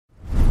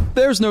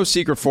There's no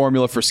secret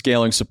formula for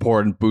scaling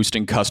support and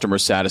boosting customer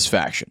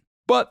satisfaction.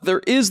 But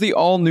there is the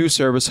all-new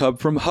Service Hub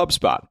from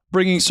HubSpot,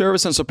 bringing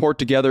service and support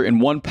together in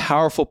one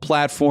powerful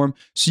platform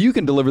so you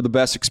can deliver the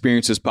best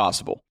experiences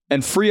possible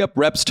and free up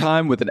reps'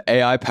 time with an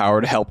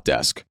AI-powered help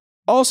desk.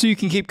 Also, you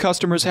can keep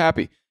customers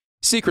happy.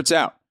 Secrets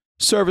out.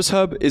 Service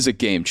Hub is a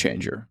game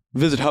changer.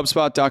 Visit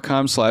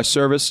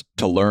HubSpot.com/service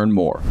to learn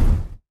more.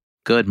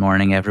 Good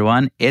morning,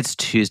 everyone. It's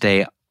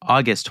Tuesday,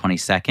 August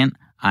 22nd.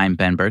 I'm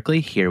Ben Berkley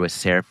here with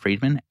Sarah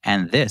Friedman,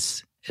 and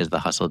this is the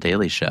Hustle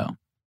Daily Show.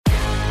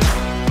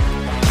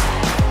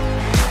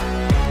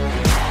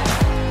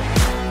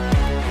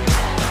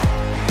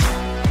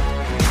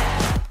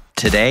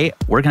 Today,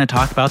 we're going to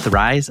talk about the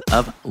rise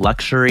of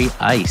luxury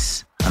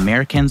ice.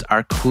 Americans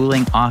are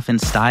cooling off in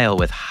style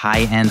with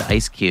high-end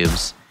ice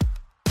cubes.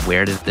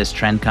 Where did this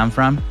trend come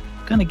from?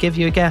 I'm going to give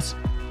you a guess.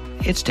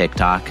 It's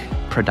TikTok,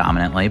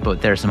 predominantly,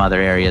 but there are some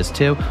other areas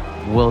too.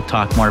 We'll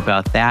talk more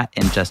about that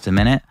in just a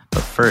minute.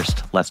 But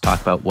first, let's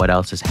talk about what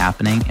else is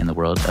happening in the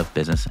world of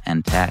business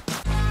and tech.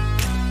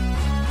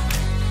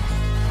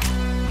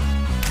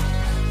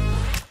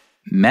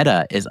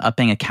 Meta is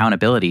upping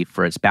accountability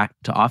for its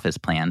back-to-office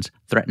plans,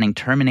 threatening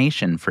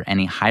termination for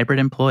any hybrid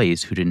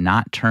employees who do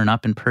not turn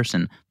up in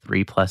person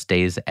 3+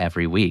 days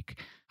every week.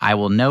 I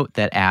will note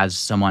that as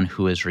someone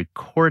who is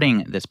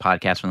recording this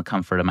podcast from the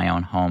comfort of my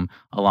own home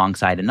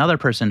alongside another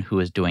person who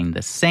is doing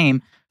the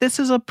same, this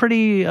is a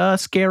pretty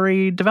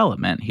scary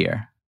development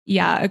here.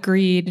 Yeah,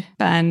 agreed,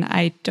 Ben.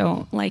 I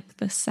don't like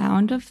the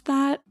sound of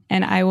that.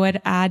 And I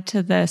would add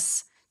to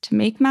this, to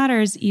make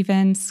matters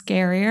even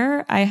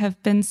scarier, I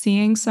have been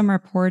seeing some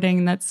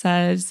reporting that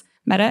says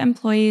Meta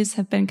employees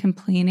have been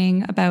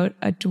complaining about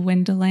a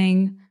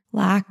dwindling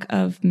lack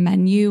of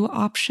menu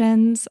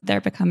options. They're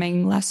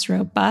becoming less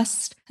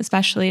robust,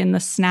 especially in the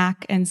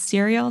snack and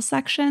cereal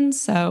sections.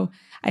 So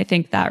I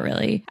think that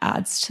really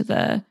adds to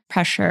the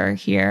pressure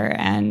here.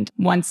 And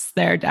once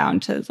they're down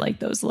to like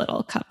those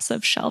little cups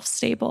of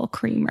shelf-stable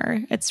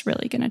creamer, it's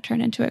really going to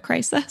turn into a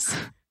crisis.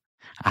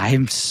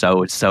 I'm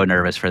so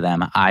nervous for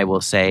them. I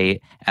will say,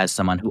 as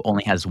someone who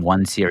only has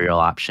one cereal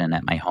option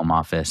at my home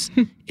office,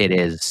 it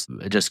is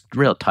just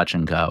real touch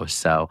and go.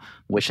 So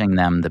wishing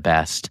them the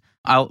best.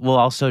 We'll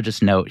also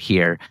just note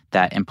here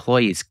that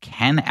employees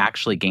can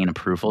actually gain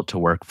approval to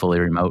work fully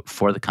remote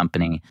for the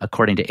company.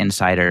 According to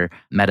Insider,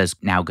 Meta's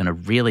now going to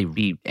really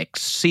be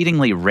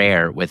exceedingly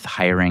rare with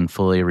hiring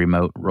fully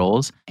remote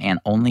roles, and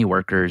only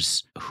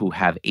workers who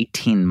have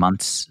 18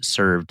 months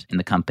served in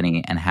the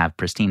company and have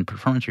pristine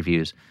performance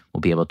reviews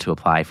will be able to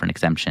apply for an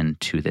exemption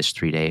to this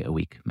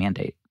 3-day-a-week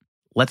mandate.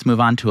 Let's move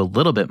on to a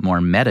little bit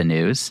more meta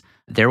news.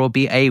 There will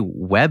be a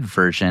web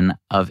version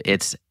of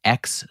its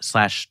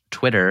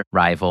X/Twitter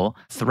rival,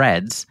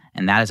 Threads,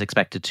 and that is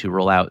expected to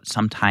roll out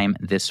sometime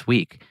this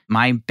week.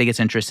 My biggest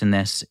interest in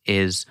this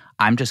is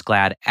I'm just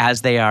glad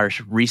as they are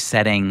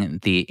resetting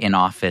the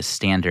in-office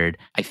standard,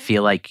 I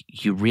feel like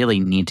you really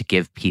need to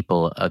give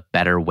people a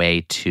better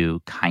way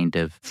to kind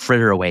of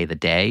fritter away the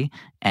day.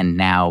 And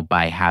now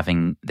by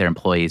having their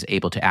employees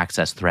able to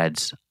access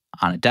Threads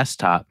on a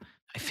desktop,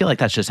 I feel like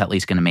that's just at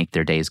least going to make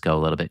their days go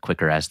a little bit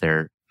quicker as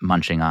they're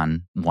munching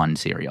on one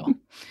cereal.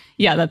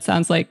 Yeah, that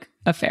sounds like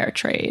a fair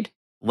trade.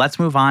 Let's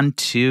move on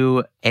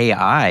to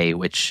AI,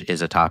 which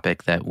is a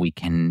topic that we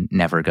can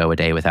never go a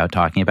day without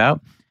talking about.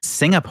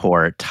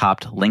 Singapore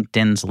topped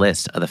LinkedIn's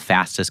list of the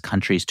fastest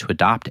countries to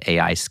adopt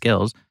AI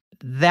skills.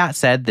 That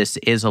said, this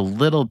is a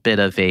little bit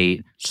of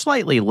a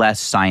slightly less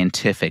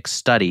scientific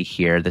study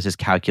here. This is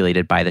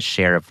calculated by the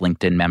share of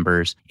LinkedIn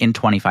members in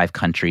 25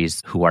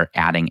 countries who are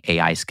adding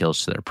AI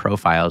skills to their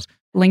profiles.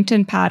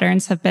 LinkedIn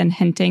Patterns have been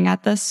hinting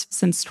at this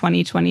since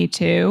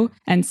 2022,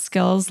 and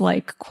skills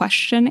like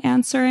question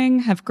answering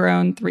have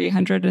grown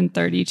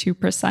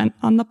 332%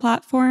 on the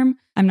platform.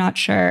 I'm not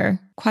sure.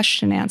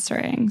 Question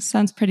answering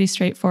sounds pretty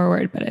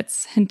straightforward, but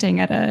it's hinting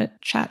at a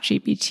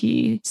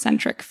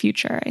ChatGPT-centric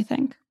future, I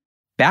think.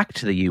 Back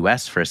to the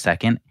US for a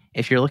second.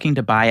 If you're looking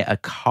to buy a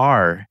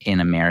car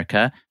in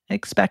America,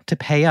 expect to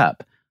pay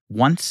up.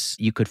 Once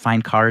you could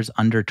find cars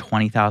under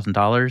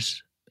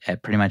 $20,000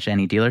 at pretty much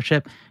any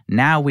dealership,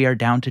 now we are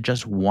down to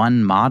just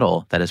one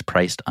model that is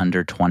priced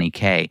under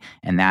 $20K,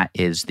 and that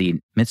is the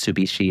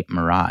Mitsubishi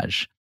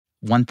Mirage.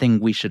 One thing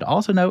we should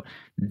also note,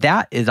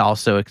 that is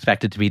also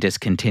expected to be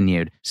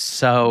discontinued.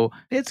 So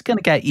it's going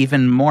to get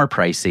even more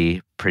pricey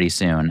pretty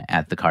soon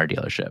at the car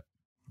dealership.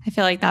 I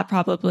feel like that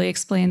probably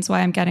explains why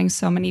I'm getting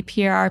so many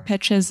PR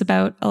pitches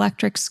about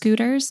electric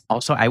scooters.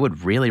 Also, I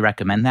would really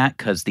recommend that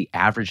because the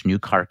average new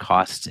car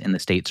cost in the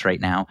States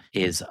right now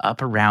is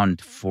up around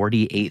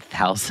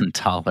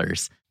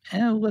 $48,000.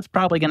 It's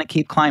probably going to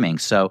keep climbing.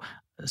 So,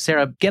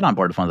 Sarah, get on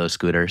board with one of those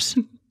scooters.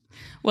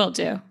 Will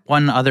do.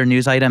 One other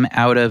news item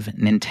out of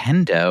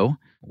Nintendo,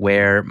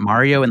 where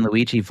Mario and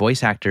Luigi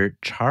voice actor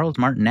Charles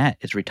Martinet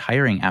is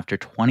retiring after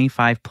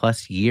 25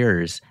 plus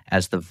years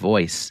as the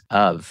voice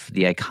of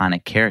the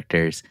iconic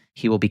characters.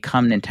 He will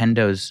become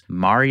Nintendo's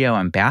Mario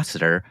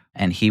ambassador,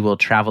 and he will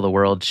travel the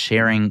world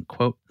sharing,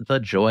 quote, the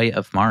joy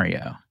of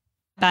Mario.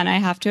 Ben, I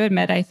have to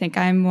admit, I think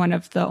I'm one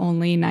of the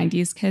only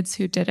 90s kids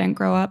who didn't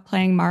grow up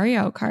playing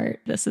Mario Kart.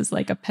 This is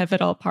like a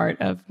pivotal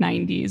part of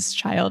 90s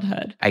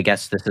childhood. I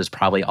guess this is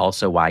probably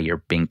also why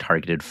you're being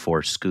targeted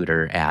for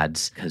scooter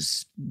ads,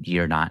 because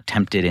you're not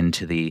tempted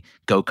into the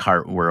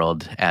go-kart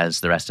world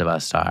as the rest of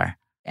us are.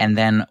 And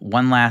then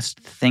one last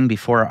thing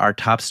before our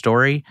top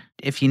story.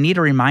 If you need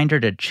a reminder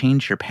to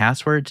change your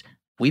passwords,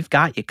 we've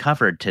got you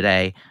covered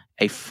today.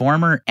 A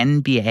former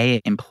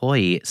NBA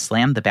employee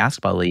slammed the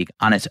basketball league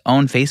on its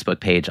own Facebook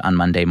page on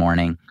Monday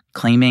morning,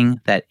 claiming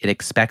that it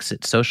expects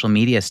its social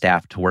media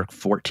staff to work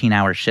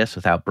 14-hour shifts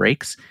without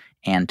breaks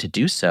and to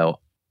do so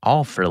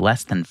all for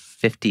less than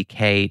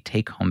 $50K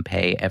take-home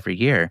pay every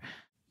year.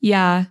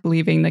 Yeah,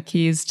 leaving the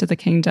keys to the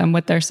kingdom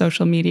with their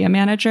social media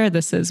manager.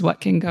 This is what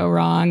can go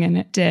wrong, and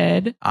it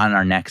did. On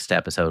our next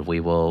episode,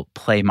 we will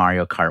play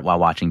Mario Kart while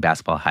watching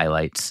basketball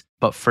highlights.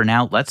 But for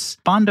now, let's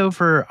bond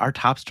over our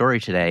top story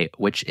today,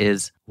 which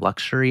is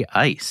luxury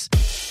ice.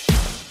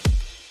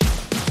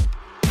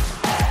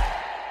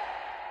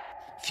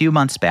 A few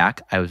months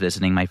back, I was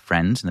visiting my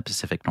friends in the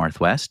Pacific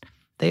Northwest.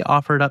 They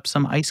offered up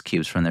some ice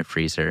cubes from their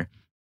freezer.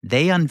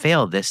 They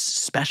unveiled this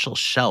special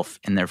shelf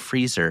in their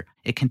freezer.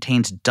 It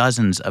contains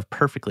dozens of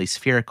perfectly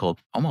spherical,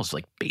 almost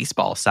like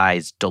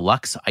baseball-sized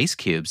deluxe ice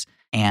cubes.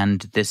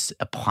 And this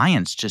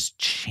appliance just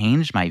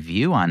changed my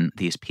view on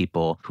these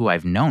people who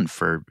I've known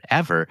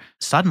forever.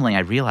 Suddenly, I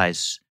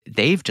realized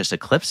they've just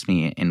eclipsed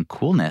me in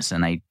coolness.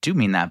 And I do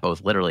mean that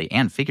both literally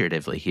and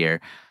figuratively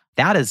here.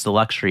 That is the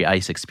luxury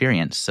ice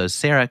experience. So,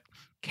 Sarah,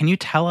 can you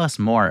tell us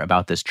more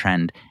about this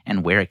trend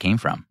and where it came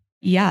from?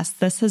 Yes,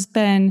 this has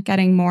been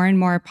getting more and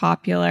more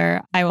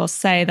popular. I will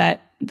say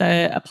that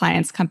the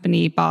appliance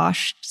company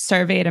Bosch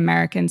surveyed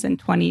Americans in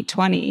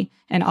 2020,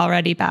 and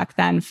already back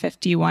then,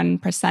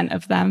 51%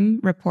 of them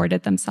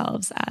reported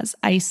themselves as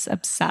ice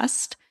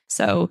obsessed.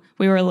 So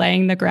we were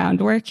laying the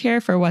groundwork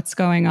here for what's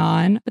going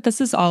on. But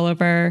this is all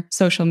over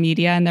social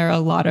media, and there are a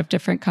lot of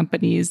different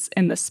companies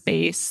in the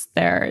space.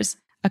 There's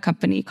a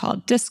company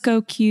called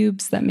Disco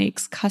Cubes that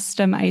makes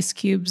custom ice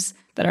cubes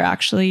that are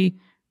actually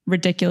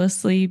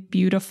ridiculously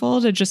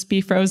beautiful to just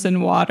be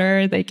frozen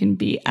water. They can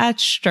be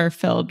etched or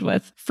filled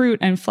with fruit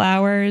and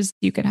flowers.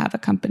 You can have a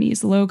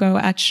company's logo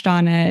etched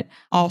on it,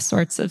 all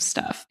sorts of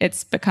stuff.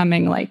 It's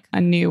becoming like a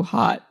new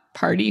hot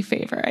party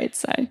favor, I'd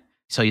say.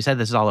 So you said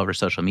this is all over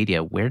social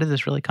media. Where did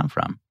this really come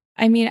from?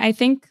 I mean, I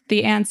think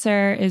the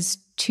answer is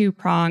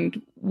two-pronged.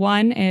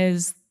 One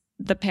is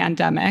the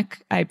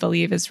pandemic, I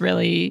believe, is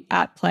really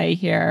at play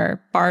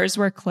here. Bars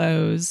were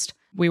closed.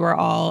 We were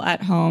all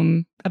at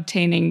home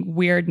obtaining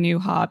weird new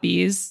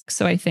hobbies.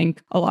 So I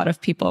think a lot of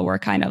people were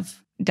kind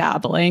of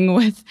dabbling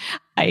with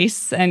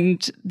ice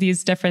and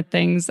these different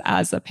things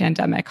as a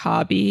pandemic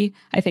hobby.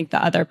 I think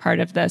the other part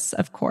of this,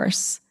 of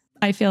course,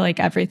 I feel like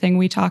everything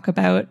we talk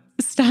about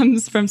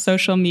stems from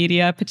social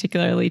media,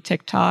 particularly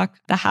TikTok.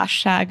 The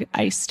hashtag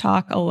Ice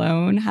Talk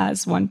alone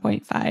has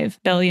 1.5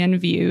 billion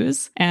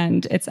views.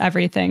 And it's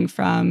everything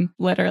from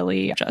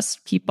literally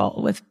just people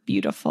with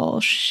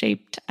beautiful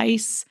shaped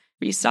ice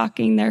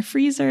restocking their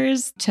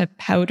freezers to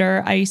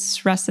powder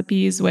ice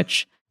recipes,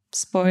 which,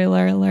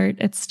 spoiler alert,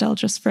 it's still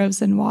just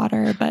frozen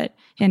water, but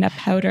in a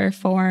powder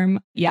form.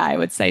 Yeah, I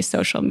would say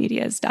social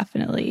media is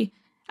definitely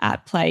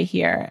at play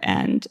here.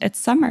 And it's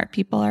summer.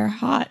 People are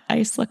hot.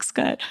 Ice looks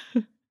good.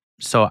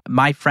 So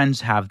my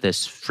friends have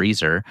this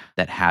freezer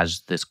that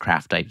has this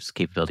craft ice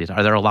capabilities.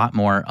 Are there a lot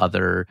more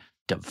other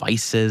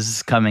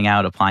devices coming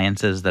out,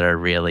 appliances that are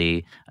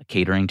really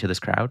catering to this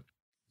crowd?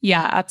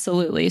 Yeah,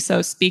 absolutely.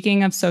 So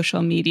speaking of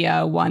social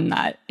media, one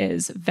that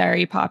is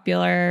very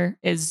popular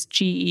is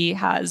GE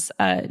has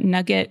a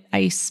nugget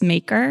ice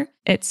maker.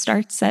 It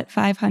starts at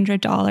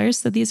 $500.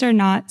 So these are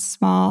not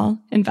small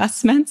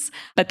investments,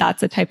 but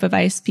that's a type of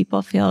ice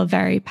people feel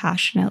very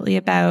passionately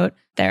about.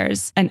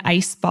 There's an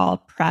ice ball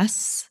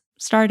press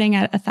starting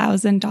at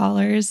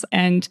 $1,000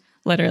 and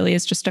literally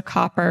is just a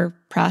copper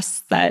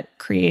press that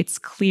creates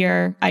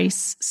clear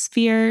ice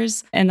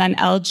spheres. And then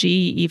LG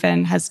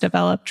even has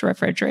developed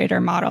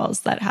refrigerator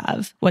models that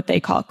have what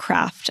they call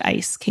craft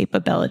ice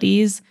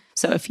capabilities.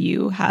 So if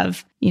you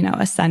have,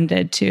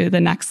 ascended to the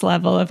next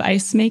level of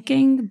ice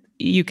making,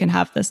 you can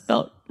have this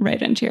built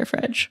right into your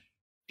fridge.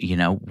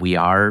 We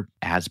are,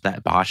 as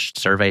that Bosch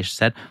survey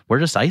said, we're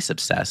just ice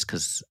obsessed.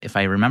 Because if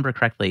I remember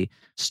correctly,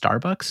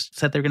 Starbucks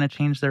said they're going to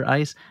change their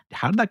ice.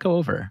 How did that go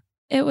over?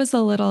 It was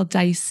a little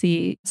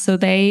dicey. So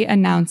they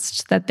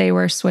announced that they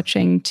were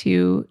switching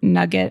to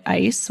nugget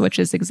ice, which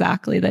is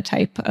exactly the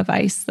type of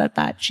ice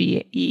that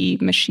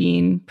GE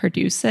machine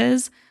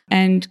produces.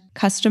 And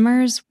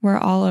customers were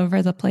all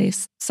over the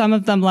place. Some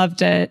of them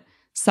loved it.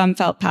 Some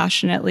felt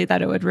passionately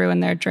that it would ruin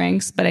their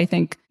drinks. But I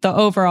think the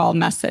overall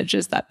message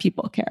is that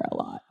people care a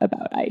lot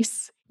about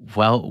ice.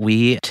 Well,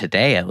 we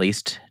today at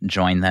least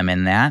join them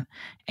in that.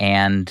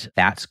 And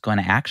that's going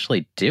to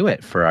actually do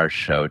it for our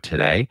show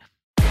today.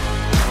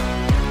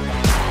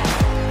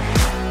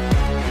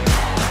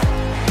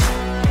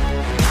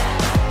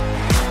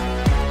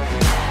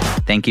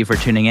 Thank you for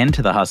tuning in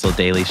to the Hustle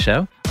Daily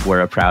Show. We're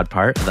a proud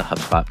part of the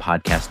HubSpot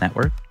Podcast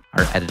Network.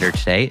 Our editor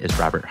today is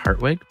Robert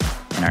Hartwig.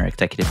 and our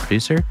executive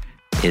producer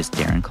is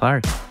Darren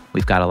Clark.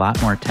 We've got a lot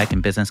more tech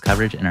and business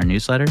coverage in our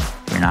newsletter.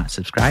 If you're not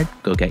subscribed,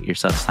 go get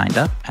yourself signed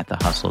up at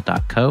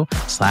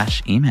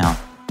thehustle.co/email.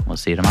 We'll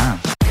see you tomorrow.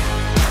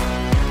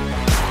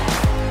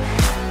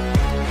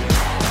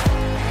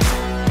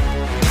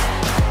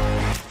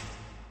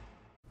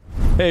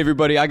 Hey,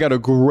 everybody, I got a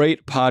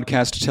great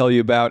podcast to tell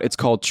you about. It's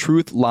called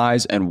Truth,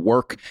 Lies, and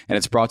Work, and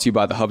it's brought to you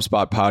by the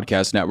HubSpot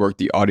Podcast Network,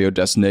 the audio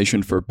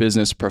destination for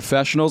business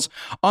professionals.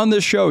 On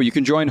this show, you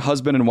can join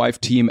husband and wife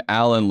team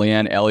Al and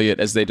Leanne Elliott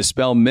as they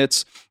dispel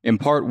myths,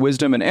 impart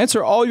wisdom, and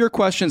answer all your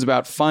questions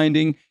about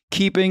finding,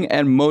 keeping,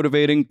 and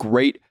motivating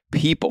great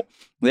people.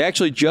 They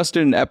actually just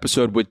did an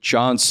episode with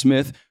John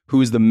Smith,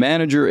 who is the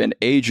manager and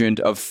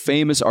agent of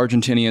famous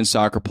Argentinian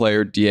soccer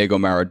player Diego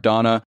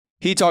Maradona.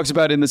 He talks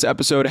about in this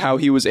episode how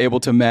he was able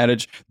to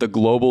manage the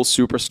global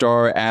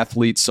superstar,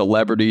 athlete,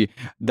 celebrity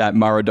that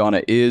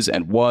Maradona is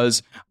and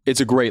was.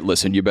 It's a great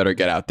listen. You better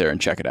get out there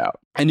and check it out.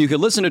 And you can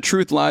listen to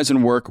Truth, Lies,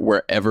 and Work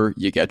wherever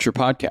you get your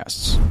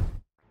podcasts.